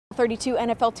32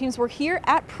 NFL teams were here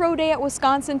at Pro Day at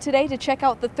Wisconsin today to check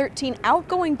out the 13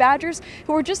 outgoing Badgers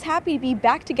who are just happy to be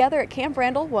back together at Camp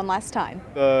Randall one last time.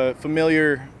 The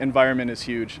familiar environment is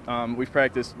huge. We've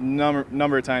practiced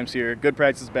number of times here, good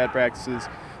practices, bad practices,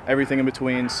 everything in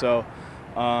between. So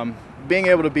being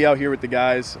able to be out here with the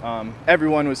guys,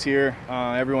 everyone was here,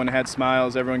 everyone had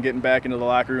smiles, everyone getting back into the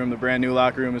locker room. The brand new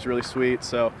locker room is really sweet.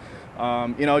 So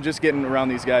you know, just getting around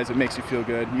these guys, it makes you feel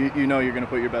good. You know you're going to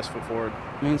put your best foot forward.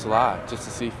 It means a lot just to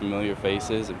see familiar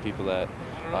faces and people that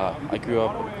I grew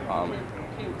up with,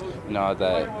 you know,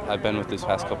 that I've been with this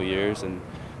past couple years, and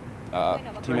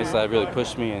teammates that really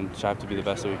pushed me and tried to be the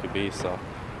best that we could be. So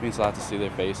it means a lot to see their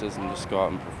faces and just go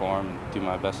out and perform and do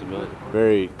my best ability.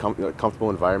 Very comfortable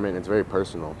environment. It's very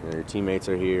personal. You know, your teammates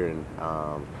are here, and you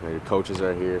know, your coaches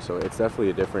are here. So it's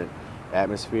definitely a different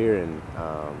atmosphere, and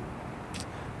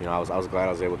you know, I was glad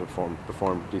I was able to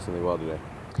perform decently well today.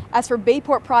 As for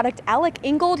Bayport product Alec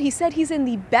Ingold, he said he's in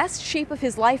the best shape of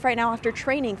his life right now after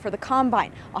training for the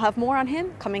Combine. I'll have more on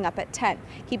him coming up at 10.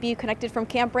 Keeping you connected from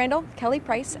Camp Randall, Kelly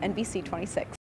Price, NBC 26.